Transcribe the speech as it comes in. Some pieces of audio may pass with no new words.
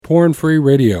Porn Free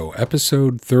Radio,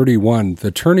 Episode 31, The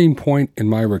Turning Point in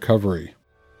My Recovery.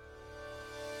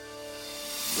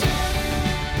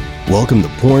 Welcome to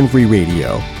Porn Free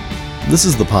Radio. This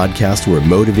is the podcast where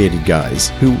motivated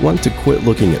guys who want to quit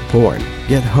looking at porn,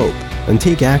 get hope, and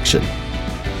take action.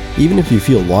 Even if you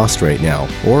feel lost right now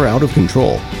or out of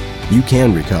control, you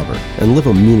can recover and live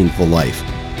a meaningful life,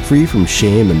 free from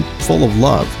shame and full of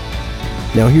love.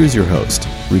 Now here's your host,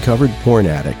 recovered porn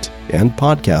addict and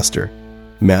podcaster,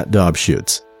 Matt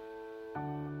Dobschutz.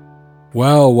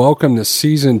 Well, welcome to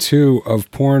Season 2 of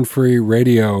Porn Free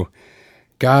Radio.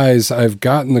 Guys, I've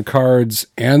gotten the cards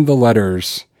and the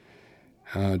letters.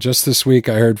 Just this week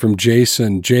I heard from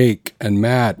Jason, Jake, and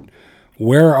Matt.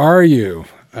 Where are you?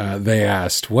 They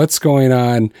asked. What's going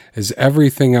on? Is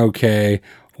everything okay?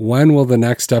 When will the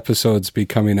next episodes be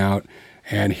coming out?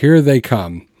 And here they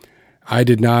come. I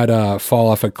did not fall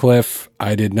off a cliff.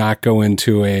 I did not go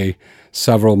into a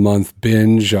several-month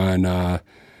binge on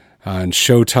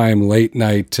Showtime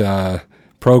late-night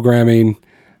programming.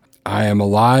 I am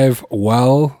alive,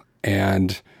 well,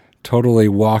 and totally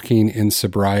walking in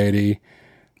sobriety,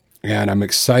 and I'm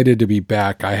excited to be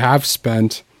back. I have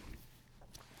spent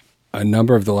a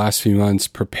number of the last few months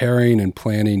preparing and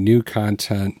planning new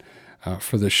content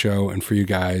for the show and for you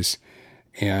guys,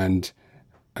 and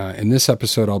in this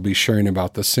episode, I'll be sharing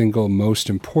about the single most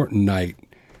important night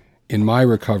in my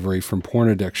recovery from porn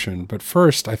addiction. But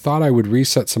first, I thought I would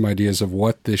reset some ideas of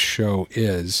what this show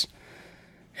is.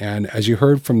 And as you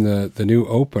heard from the new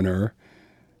opener,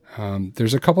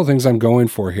 there's a couple things I'm going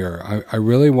for here. I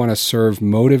really want to serve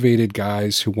motivated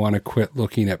guys who want to quit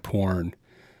looking at porn.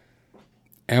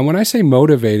 And when I say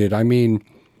motivated, I mean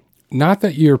not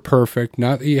that you're perfect,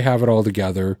 not that you have it all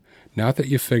together, not that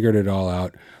you figured it all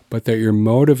out, but that you're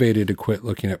motivated to quit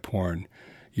looking at porn.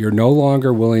 You're no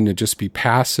longer willing to just be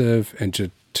passive and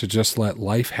to just let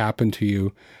life happen to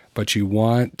you, but you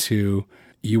want to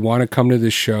come to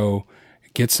this show,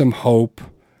 get some hope,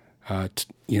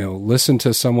 listen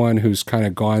to someone who's kind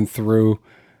of gone through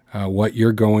what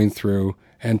you're going through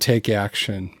and take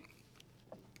action.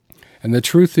 And the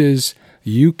truth is,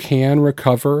 you can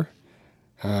recover.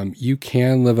 You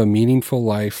can live a meaningful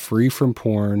life free from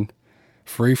porn,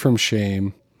 free from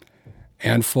shame,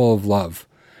 and full of love.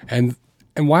 And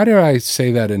why do I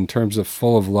say that in terms of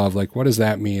full of love? Like, what does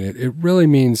that mean? It really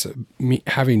means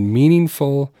having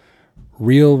meaningful,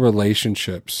 real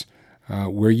relationships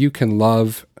where you can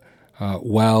love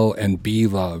well and be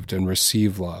loved and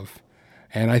receive love.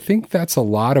 And I think that's a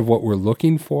lot of what we're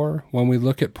looking for when we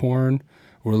look at porn.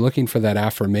 We're looking for that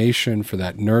affirmation, for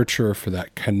that nurture, for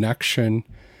that connection.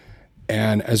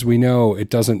 And as we know, it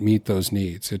doesn't meet those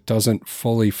needs. It doesn't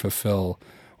fully fulfill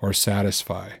or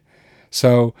satisfy.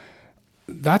 So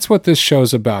that's what this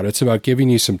show's about. It's about giving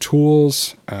you some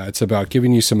tools. It's about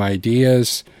giving you some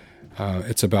ideas.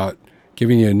 It's about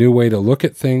giving you a new way to look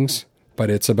at things, but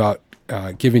it's about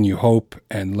giving you hope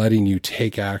and letting you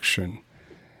take action.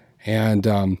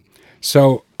 And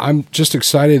so I'm just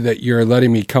excited that you're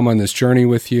letting me come on this journey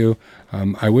with you.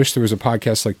 I wish there was a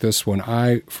podcast like this when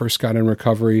I first got in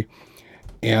recovery.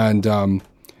 And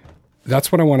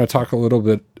that's what I want to talk a little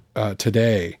bit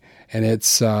today. And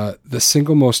it's the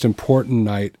single most important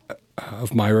night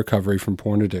of my recovery from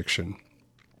porn addiction.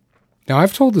 Now,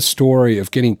 I've told the story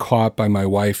of getting caught by my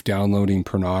wife downloading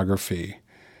pornography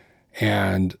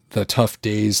and the tough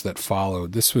days that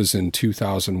followed. This was in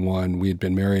 2001. We had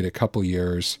been married a couple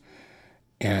years.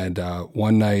 And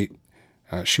one night,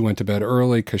 she went to bed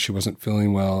early because she wasn't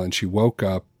feeling well. And she woke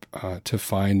up to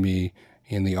find me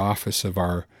in the office of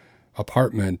our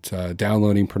apartment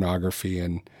downloading pornography.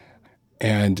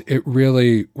 And it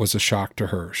really was a shock to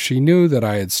her. She knew that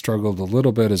I had struggled a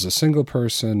little bit as a single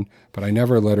person, but I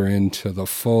never let her into the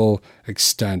full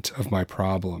extent of my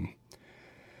problem.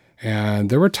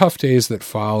 And there were tough days that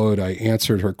followed. I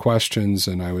answered her questions,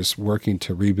 and I was working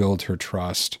to rebuild her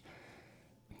trust.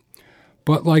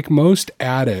 But like most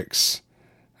addicts,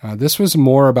 this was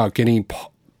more about getting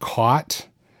caught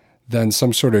than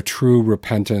some sort of true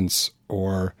repentance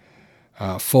or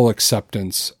full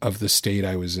acceptance of the state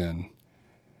I was in.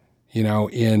 You know,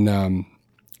 in an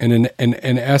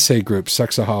essay group,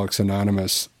 Sexaholics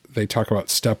Anonymous, they talk about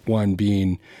step one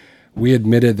being, we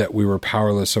admitted that we were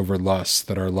powerless over lust,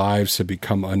 that our lives had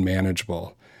become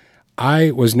unmanageable.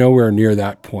 I was nowhere near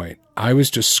that point. I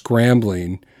was just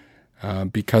scrambling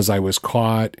because I was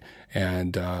caught,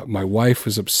 and my wife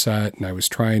was upset, and I was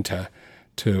trying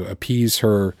to appease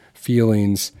her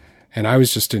feelings, and I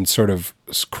was just in sort of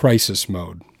crisis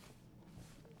mode.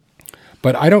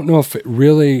 But I don't know if it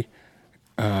really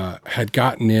had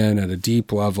gotten in at a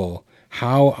deep level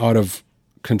how out of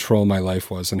control my life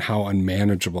was and how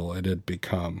unmanageable it had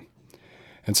become.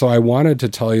 And so I wanted to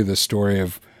tell you the story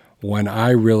of when I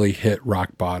really hit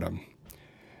rock bottom.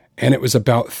 And it was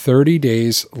about 30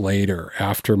 days later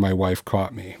after my wife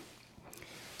caught me.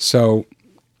 So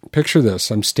picture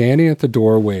this. I'm standing at the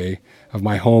doorway of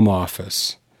my home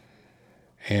office,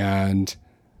 and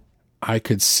I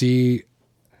could see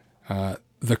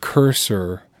the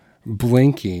cursor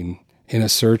blinking in a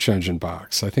search engine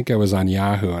box. I think I was on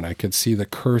Yahoo, and I could see the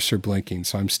cursor blinking.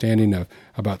 So I'm standing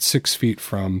about 6 feet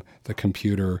from the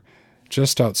computer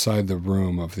just outside the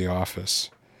room of the office.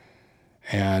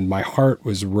 And my heart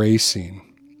was racing.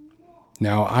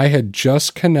 Now, I had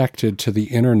just connected to the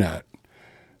internet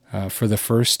for the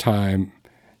first time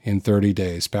in 30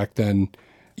 days. Back then,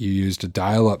 you used a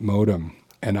dial-up modem.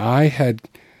 And I had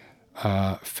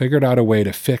figured out a way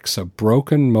to fix a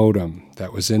broken modem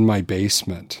that was in my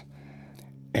basement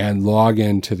and log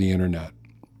into the internet.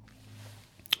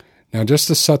 Now, just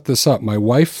to set this up, my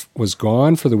wife was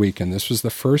gone for the weekend. This was the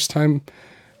first time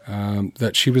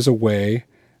that she was away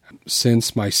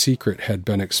since my secret had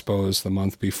been exposed the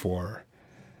month before.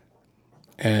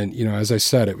 And, as I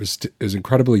said, it was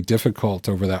incredibly difficult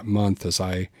over that month as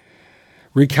I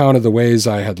recounted the ways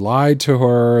I had lied to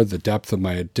her, the depth of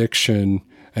my addiction,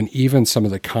 and even some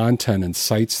of the content and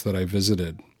sites that I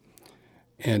visited.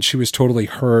 And she was totally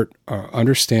hurt,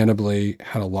 understandably,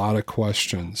 had a lot of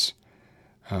questions.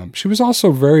 She was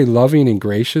also very loving and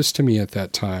gracious to me at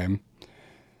that time,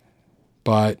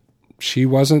 but she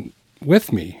wasn't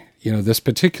with me, this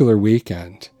particular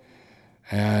weekend.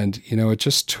 And, it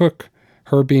just took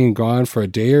her being gone for a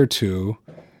day or two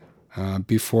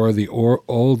before the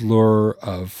old lure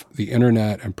of the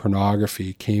internet and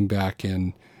pornography came back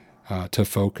in to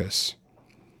focus.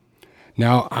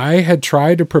 Now, I had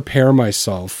tried to prepare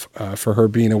myself for her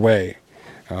being away.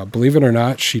 Believe it or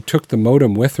not, she took the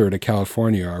modem with her to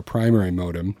California, our primary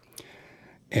modem,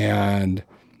 and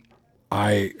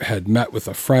I had met with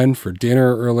a friend for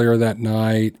dinner earlier that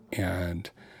night, and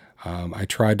I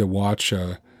tried to watch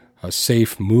a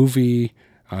safe movie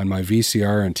on my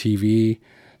VCR and TV.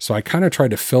 So I kind of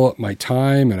tried to fill up my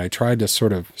time, and I tried to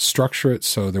sort of structure it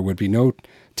so there would be no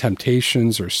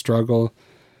temptations or struggle.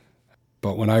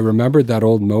 But when I remembered that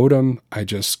old modem, I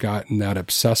just got in that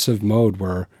obsessive mode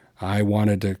where I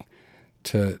wanted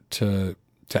to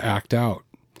act out.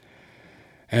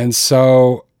 And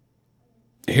so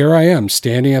here I am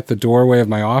standing at the doorway of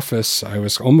my office. I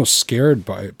was almost scared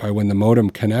by when the modem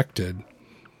connected,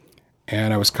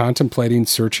 and I was contemplating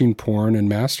searching porn and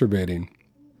masturbating.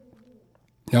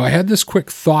 Now, I had this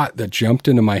quick thought that jumped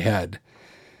into my head.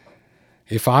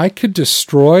 If I could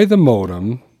destroy the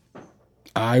modem,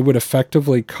 I would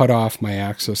effectively cut off my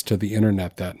access to the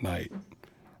internet that night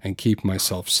and keep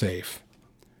myself safe.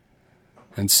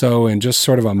 And so in just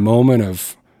sort of a moment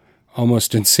of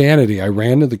almost insanity, I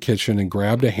ran to the kitchen and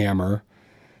grabbed a hammer,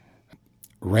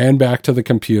 ran back to the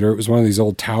computer. It was one of these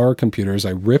old tower computers.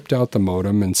 I ripped out the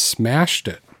modem and smashed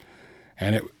it.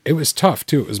 And it was tough,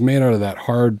 too. It was made out of that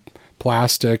hard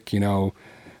plastic,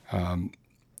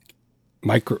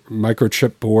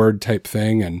 microchip board type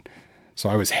thing. And so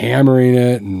I was hammering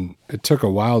it, and it took a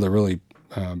while to really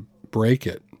break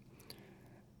it.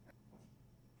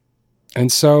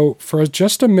 And so for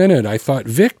just a minute, I thought,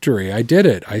 victory, I did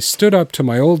it. I stood up to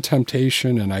my old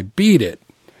temptation and I beat it,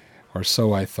 or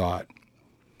so I thought.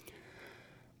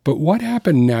 But what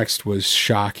happened next was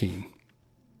shocking.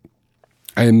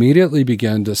 I immediately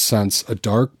began to sense a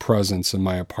dark presence in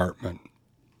my apartment.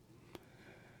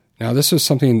 Now, this was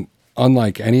something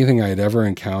unlike anything I had ever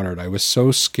encountered. I was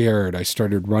so scared, I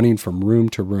started running from room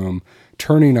to room,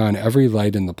 turning on every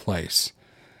light in the place.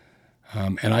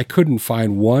 And I couldn't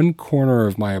find one corner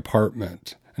of my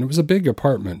apartment, and it was a big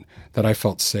apartment, that I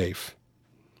felt safe.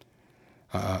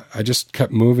 I just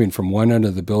kept moving from one end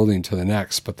of the building to the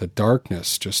next, but the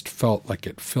darkness just felt like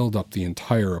it filled up the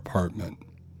entire apartment.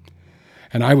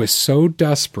 And I was so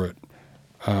desperate,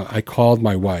 I called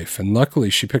my wife, and luckily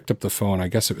she picked up the phone. I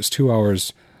guess it was 2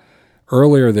 hours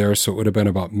earlier there, so it would have been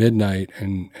about midnight,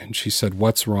 and she said,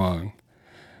 "What's wrong?"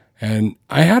 And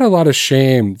I had a lot of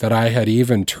shame that I had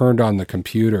even turned on the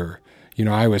computer.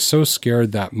 I was so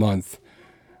scared that month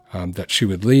that she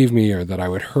would leave me or that I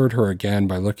would hurt her again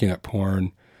by looking at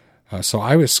porn. So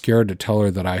I was scared to tell her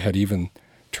that I had even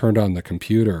turned on the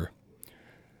computer.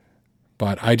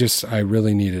 But I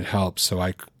really needed help. So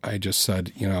I just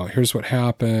said, here's what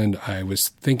happened. I was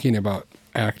thinking about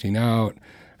acting out,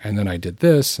 and then I did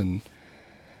this, and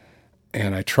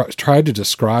I tried to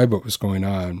describe what was going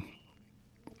on.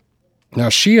 Now,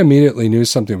 she immediately knew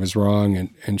something was wrong,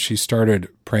 and she started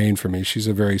praying for me. She's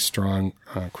a very strong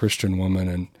Christian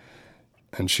woman,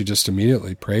 And she just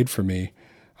immediately prayed for me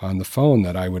on the phone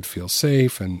that I would feel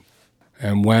safe.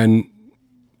 And when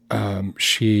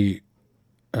she,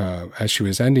 as she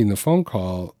was ending the phone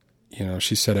call,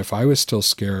 she said if I was still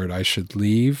scared, I should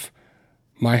leave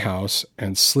my house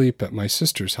and sleep at my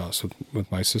sister's house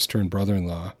with my sister and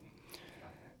brother-in-law.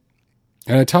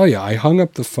 And I tell you, I hung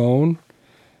up the phone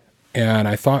and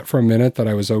I thought for a minute that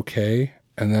I was okay.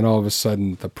 And then all of a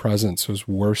sudden the presence was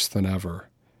worse than ever.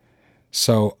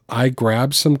 So I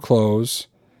grabbed some clothes.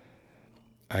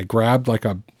 I grabbed like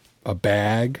a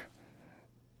bag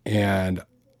and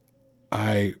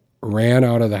I ran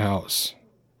out of the house.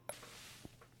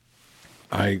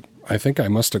 I think I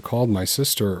must have called my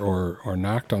sister or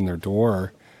knocked on their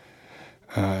door.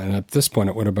 And at this point,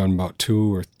 it would have been about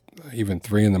 2 or even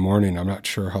 3 in the morning. I'm not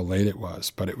sure how late it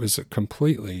was, but it was a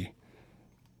completely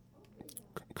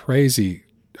crazy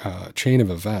chain of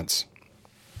events.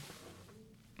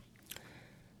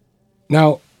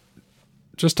 Now,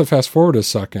 just to fast forward a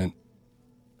second,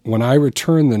 when I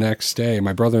returned the next day,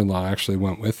 my brother-in-law actually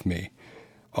went with me.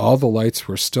 All the lights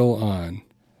were still on,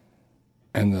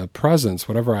 and the presence,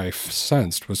 whatever I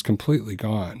sensed, was completely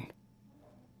gone.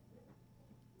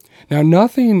 Now,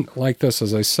 nothing like this,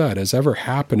 as I said, has ever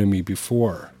happened to me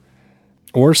before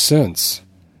or since.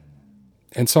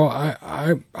 And so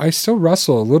I still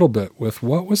wrestle a little bit with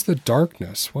what was the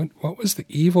darkness? What was the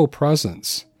evil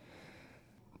presence?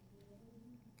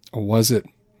 Was it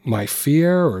my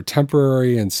fear or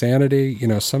temporary insanity?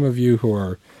 Some of you who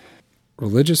are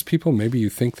religious people, maybe you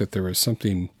think that there was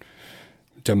something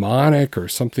demonic or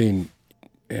something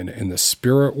in the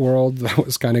spirit world that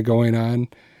was kind of going on.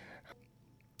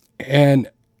 And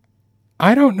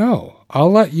I don't know.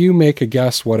 I'll let you make a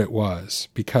guess what it was,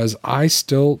 because I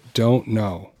still don't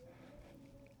know.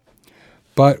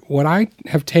 But what I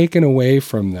have taken away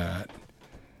from that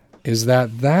is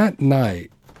that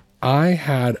night I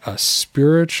had a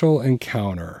spiritual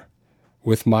encounter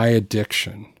with my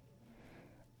addiction.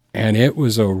 And it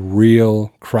was a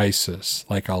real crisis,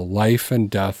 like a life and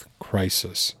death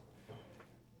crisis.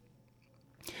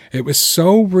 It was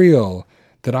so real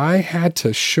that I had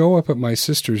to show up at my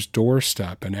sister's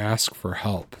doorstep and ask for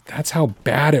help. That's how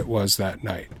bad it was that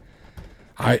night.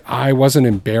 I wasn't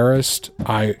embarrassed.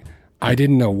 I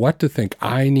didn't know what to think.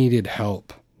 I needed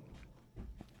help.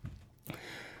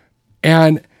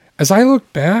 And as I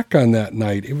look back on that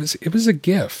night, it was a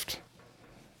gift.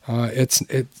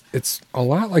 It's a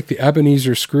lot like the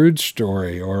Ebenezer Scrooge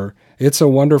story or It's a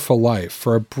Wonderful Life.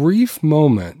 For a brief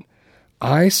moment,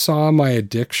 I saw my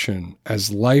addiction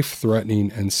as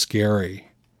life-threatening and scary.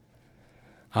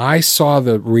 I saw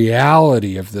the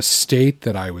reality of the state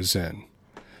that I was in,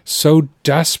 so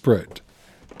desperate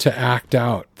to act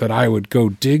out that I would go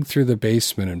dig through the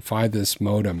basement and find this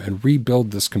modem and rebuild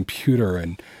this computer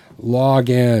and log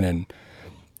in.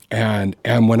 And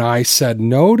when I said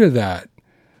no to that,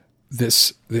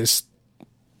 this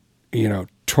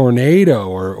tornado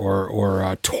or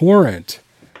a torrent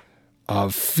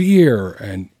of fear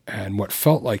and what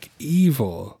felt like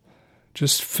evil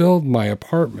just filled my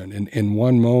apartment in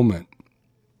one moment.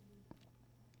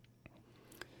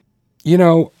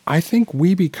 I think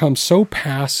we become so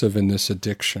passive in this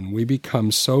addiction. We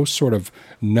become so sort of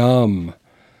numb.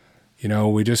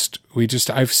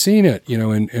 I've seen it,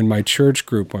 in my church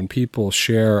group when people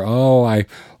share, I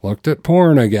looked at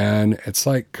porn again. It's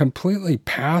like completely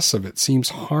passive. It seems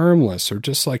harmless or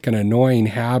just like an annoying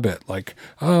habit. Like,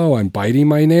 I'm biting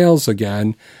my nails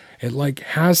again. It like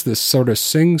has this sort of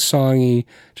sing-songy,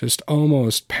 just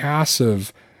almost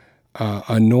passive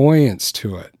annoyance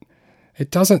to it.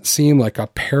 It doesn't seem like a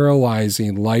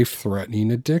paralyzing,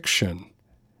 life-threatening addiction.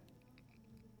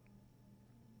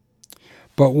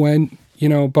 But when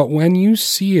you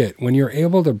see it, when you're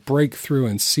able to break through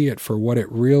and see it for what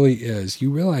it really is,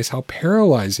 you realize how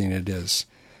paralyzing it is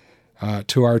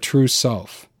to our true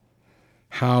self,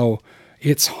 how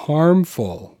it's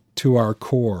harmful to our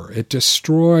core. It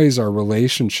destroys our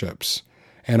relationships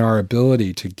and our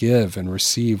ability to give and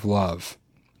receive love.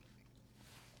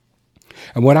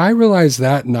 And what I realized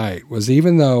that night was,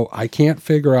 even though I can't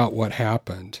figure out what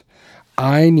happened,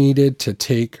 I needed to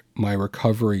take my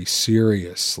recovery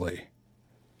seriously.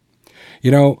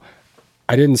 I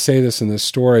didn't say this in this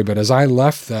story, but as I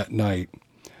left that night,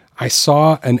 I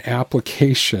saw an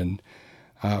application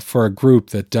for a group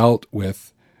that dealt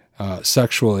with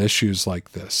sexual issues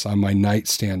like this on my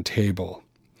nightstand table.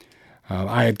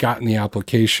 I had gotten the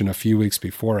application a few weeks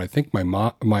before. I think my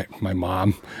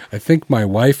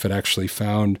wife had actually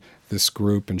found this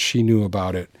group and she knew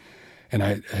about it, and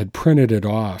I had printed it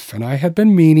off, and I had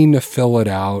been meaning to fill it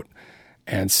out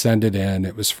and send it in.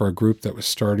 It was for a group that was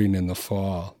starting in the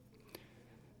fall.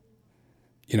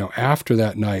 after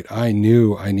that night, I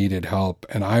knew I needed help,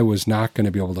 and I was not going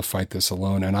to be able to fight this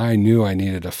alone, and I knew I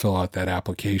needed to fill out that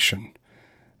application.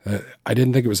 I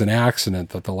didn't think it was an accident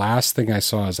that the last thing I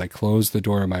saw as I closed the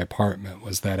door of my apartment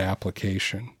was that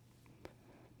application.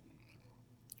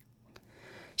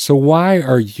 So why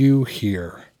are you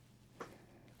here?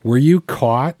 Were you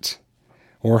caught,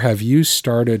 or have you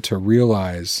started to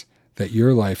realize that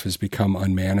your life has become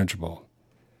unmanageable,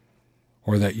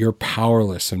 or that you're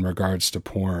powerless in regards to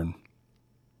porn?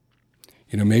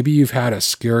 Maybe you've had a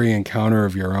scary encounter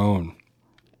of your own.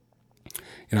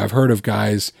 I've heard of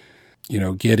guys,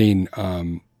 getting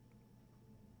an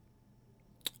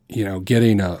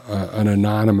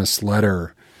anonymous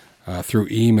letter through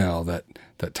email that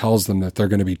tells them that they're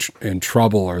going to be in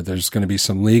trouble, or there's going to be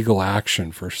some legal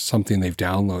action for something they've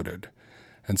downloaded.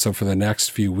 And so for the next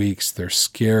few weeks, they're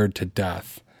scared to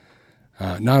death,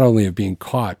 not only of being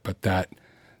caught, but that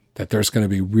there's going to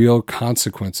be real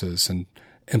consequences and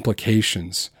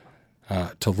implications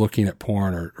to looking at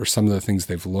porn or some of the things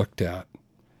they've looked at.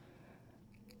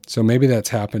 So maybe that's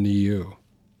happened to you.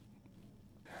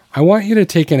 I want you to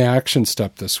take an action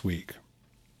step this week.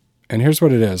 And here's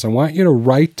what it is. I want you to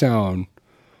write down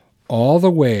all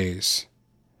the ways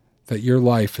that your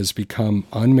life has become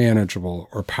unmanageable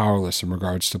or powerless in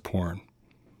regards to porn.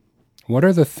 What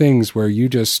are the things where you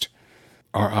just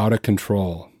are out of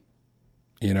control?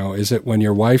 Is it when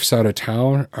your wife's out of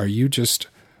town? Are you just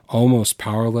almost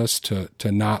powerless to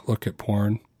not look at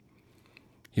porn?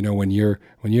 When you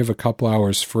have a couple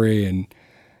hours free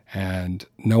and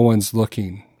no one's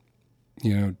looking,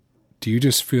 do you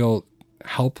just feel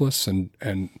helpless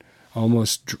and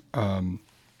almost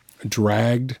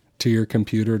dragged to your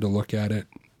computer to look at it?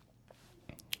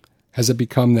 Has it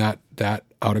become that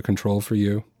out of control for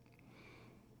you?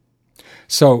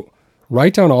 So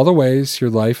write down all the ways your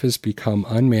life has become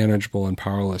unmanageable and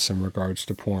powerless in regards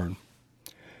to porn.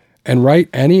 And write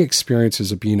any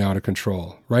experiences of being out of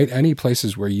control. Write any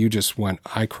places where you just went,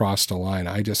 I crossed a line.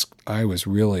 I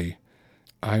really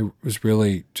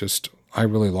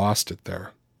lost it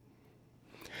there.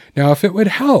 Now, if it would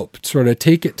help sort of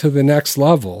take it to the next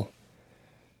level,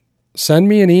 send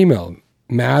me an email,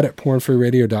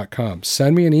 matt@pornfreeradio.com.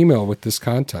 Send me an email with this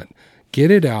content.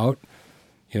 Get it out,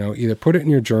 either put it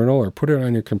in your journal or put it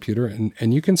on your computer,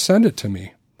 and you can send it to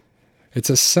me.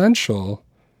 It's essential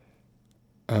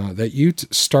that you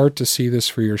start to see this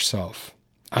for yourself.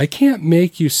 I can't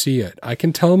make you see it. I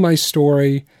can tell my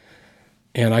story,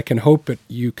 and I can hope that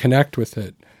you connect with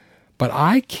it, but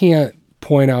I can't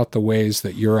point out the ways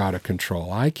that you're out of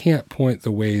control. I can't point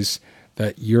the ways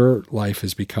that your life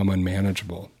has become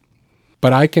unmanageable.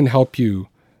 But I can help you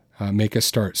make a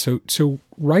start. So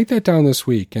write that down this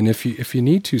week, and if you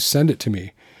need to, send it to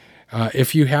me.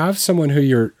 If you have someone who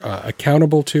you're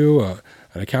accountable to,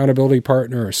 an accountability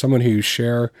partner, or someone who you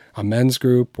share a men's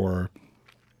group or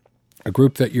a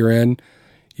group that you're in,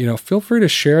 feel free to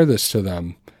share this to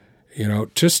them,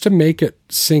 just to make it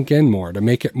sink in more, to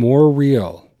make it more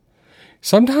real.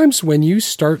 Sometimes when you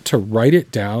start to write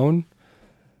it down,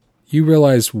 you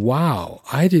realize, wow,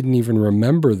 I didn't even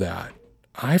remember that.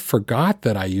 I forgot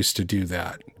that I used to do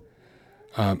that.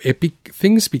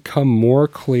 Things become more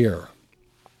clear.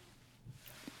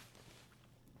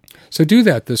 So do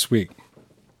that this week.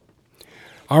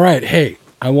 All right. Hey,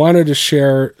 I wanted to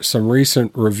share some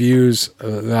recent reviews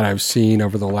that I've seen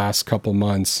over the last couple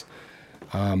months.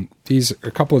 A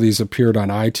couple of these appeared on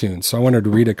iTunes, so I wanted to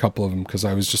read a couple of them because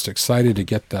I was just excited to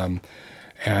get them.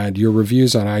 And your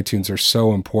reviews on iTunes are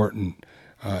so important.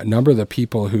 A number of the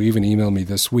people who even emailed me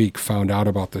this week found out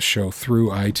about the show through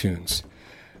iTunes.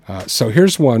 So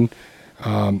here's one.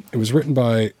 It was written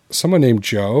by someone named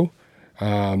Joe,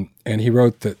 and he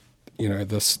wrote that,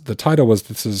 the title was,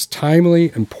 "This is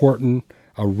timely, important,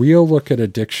 a real look at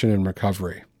addiction and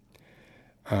recovery."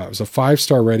 It was a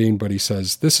 5-star rating, but he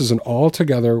says, "This is an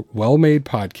altogether well-made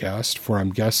podcast for, I'm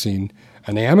guessing,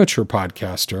 an amateur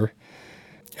podcaster."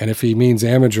 And if he means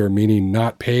amateur, meaning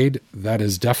not paid, that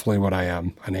is definitely what I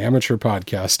am, an amateur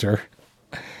podcaster.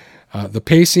 The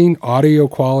pacing, audio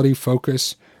quality,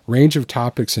 focus, range of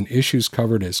topics and issues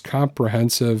covered is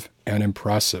comprehensive and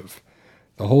impressive.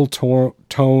 The whole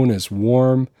tone is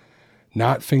warm,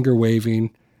 not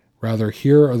finger-waving. Rather,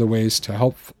 here are the ways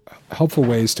to helpful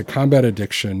ways to combat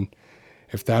addiction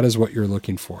if that is what you're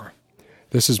looking for.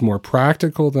 This is more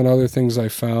practical than other things I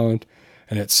found,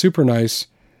 and it's super nice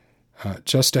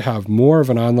just to have more of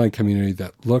an online community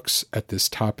that looks at this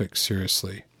topic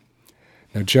seriously.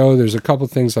 Now, Joe, there's a couple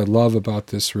things I love about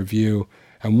this review,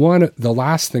 and the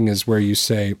last thing is where you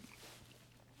say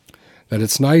that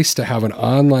it's nice to have an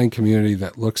online community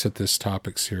that looks at this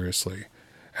topic seriously.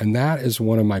 And that is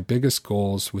one of my biggest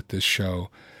goals with this show,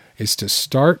 is to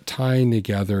start tying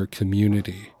together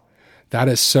community. That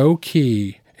is so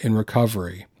key in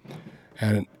recovery.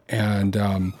 And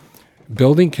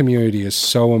building community is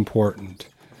so important.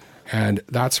 And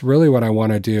that's really what I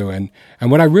want to do. And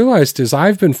what I realized is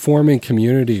I've been forming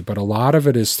community, but a lot of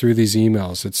it is through these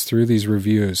emails. It's through these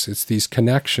reviews. It's these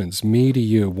connections, me to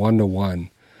you,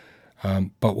 one-to-one.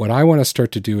 But what I want to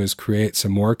start to do is create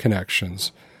some more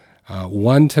connections,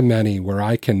 one-to-many, where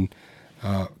I can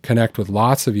connect with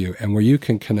lots of you and where you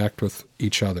can connect with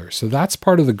each other. So that's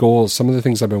part of the goals. Some of the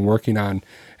things I've been working on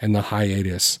in the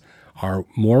hiatus are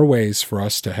more ways for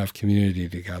us to have community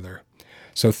together.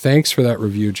 So thanks for that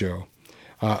review, Joe.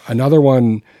 Another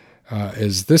one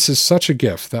is This Is Such a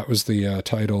Gift. That was the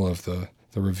title of the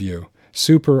review.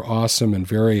 Super awesome and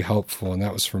very helpful. And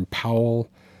that was from Powell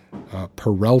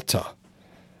Peralta.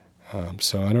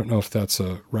 So I don't know if that's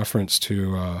a reference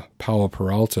to Powell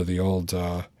Peralta, the old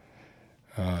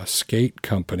skate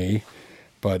company.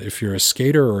 But if you're a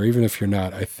skater or even if you're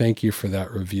not, I thank you for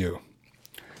that review.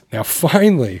 Now,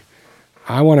 finally,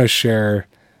 I want to share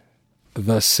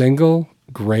the single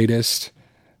greatest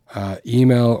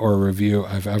email or review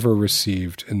I've ever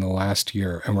received in the last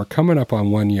year. And we're coming up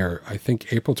on 1 year. I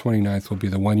think April 29th will be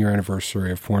the 1 year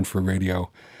anniversary of Porn Free Radio.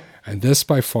 And this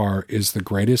by far is the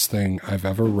greatest thing I've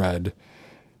ever read.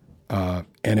 And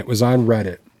it was on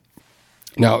Reddit.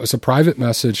 Now, it was a private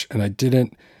message, and I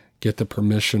didn't get the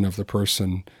permission of the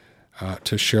person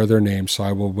to share their name, so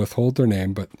I will withhold their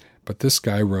name. But this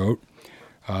guy wrote,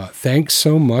 thanks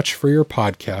so much for your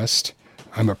podcast.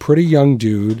 I'm a pretty young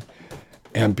dude,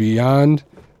 and beyond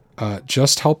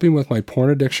just helping with my porn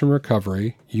addiction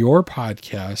recovery, your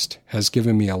podcast has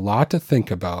given me a lot to think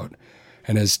about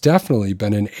and has definitely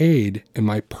been an aid in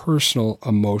my personal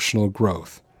emotional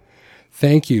growth.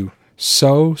 Thank you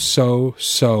so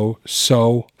fucking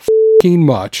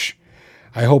much.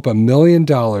 I hope $1 million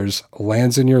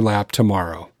lands in your lap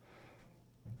tomorrow.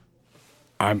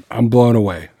 I'm blown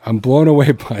away. I'm blown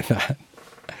away by that.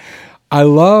 I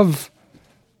love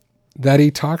that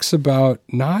he talks about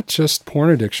not just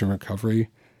porn addiction recovery,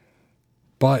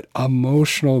 but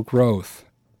emotional growth,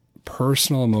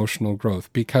 personal emotional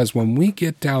growth. Because when we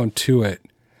get down to it,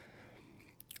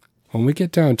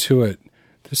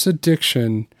 this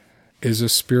addiction is a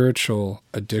spiritual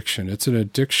addiction. It's an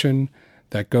addiction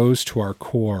that goes to our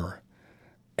core.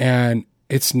 And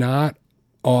it's not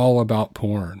all about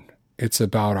porn. It's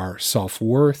about our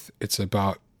self-worth. It's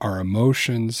about our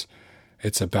emotions.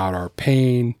 It's about our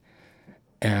pain.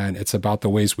 And it's about the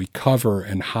ways we cover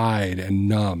and hide and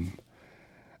numb.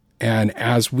 And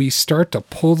as we start to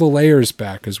pull the layers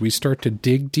back, as we start to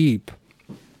dig deep,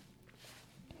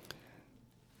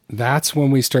 that's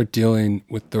when we start dealing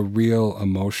with the real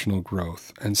emotional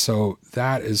growth. And so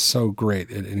that is so great.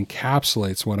 It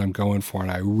encapsulates what I'm going for, and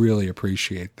I really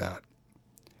appreciate that.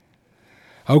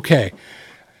 Okay.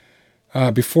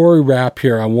 Before we wrap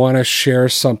here, I want to share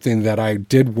something that I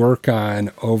did work on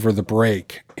over the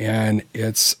break. And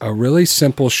it's a really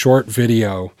simple short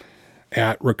video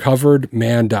at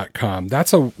recoveredman.com.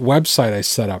 That's a website I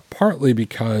set up partly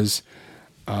because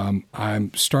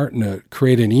I'm starting to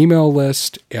create an email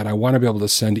list, and I want to be able to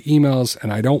send emails,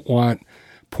 and I don't want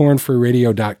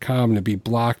pornfreeradio.com to be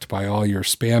blocked by all your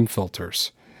spam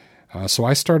filters. So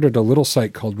I started a little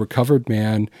site called Recovered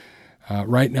Man.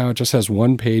 Right now it just has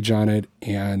one page on it,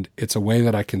 and it's a way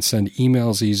that I can send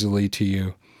emails easily to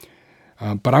you.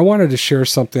 But I wanted to share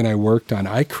something I worked on.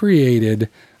 I created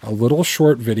a little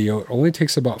short video. It only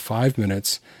takes about 5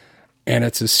 minutes, and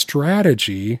it's a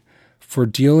strategy for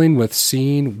dealing with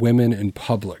seeing women in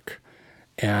public.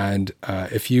 And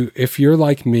if you're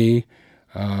like me,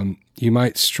 you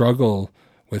might struggle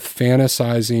with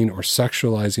fantasizing or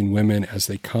sexualizing women as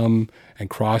they come and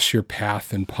cross your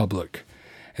path in public.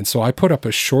 And so I put up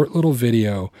a short little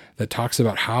video that talks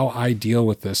about how I deal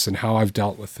with this and how I've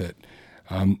dealt with it.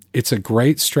 It's a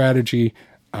great strategy.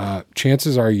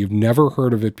 Chances are you've never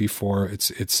heard of it before.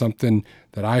 It's something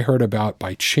that I heard about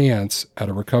by chance at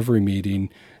a recovery meeting,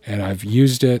 and I've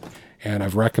used it and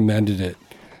I've recommended it.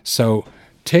 So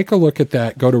take a look at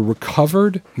that. Go to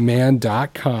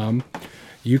recoveredman.com.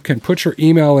 You can put your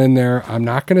email in there. I'm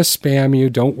not going to spam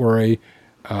you. Don't worry.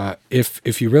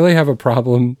 If you really have a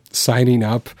problem signing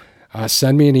up,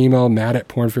 send me an email,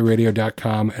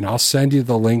 matt@pornfreeradio.com, and I'll send you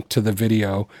the link to the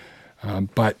video.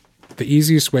 But the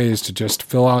easiest way is to just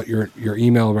fill out your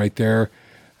email right there,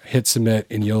 hit submit,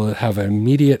 and you'll have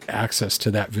immediate access to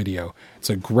that video. It's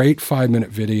a great 5-minute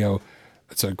video.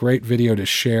 It's a great video to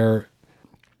share,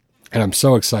 and I'm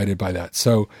so excited by that.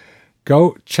 So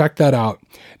go check that out.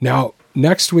 Now,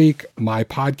 next week, my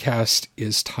podcast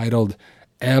is titled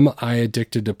Am I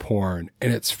addicted to porn?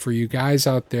 And it's for you guys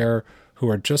out there who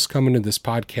are just coming to this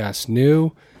podcast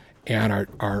new and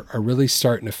are really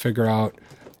starting to figure out,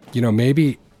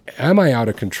 maybe, am I out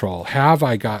of control? Have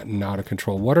I gotten out of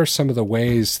control? What are some of the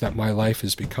ways that my life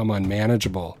has become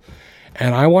unmanageable?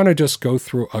 And I want to just go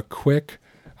through a quick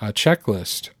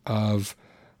checklist of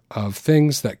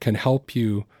things that can help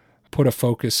you put a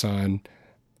focus on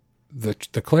the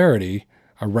clarity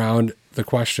around the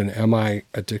question, am I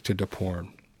addicted to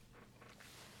porn?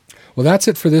 Well, that's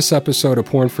it for this episode of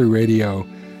Porn Free Radio.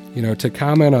 To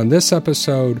comment on this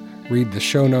episode, read the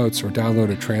show notes, or download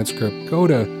a transcript, go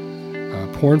to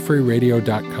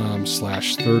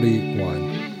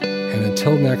pornfreeradio.com/31. And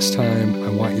until next time, I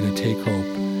want you to take hope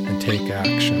and take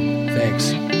action.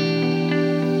 Thanks.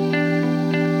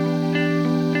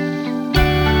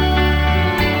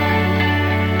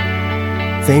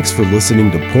 Thanks for listening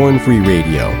to Porn Free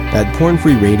Radio at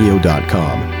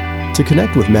pornfreeradio.com. To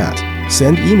connect with Matt,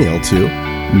 send email to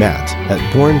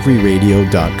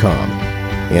matt@pornfreeradio.com.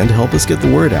 And help us get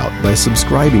the word out by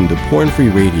subscribing to Porn Free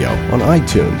Radio on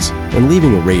iTunes and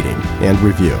leaving a rating and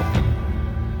review.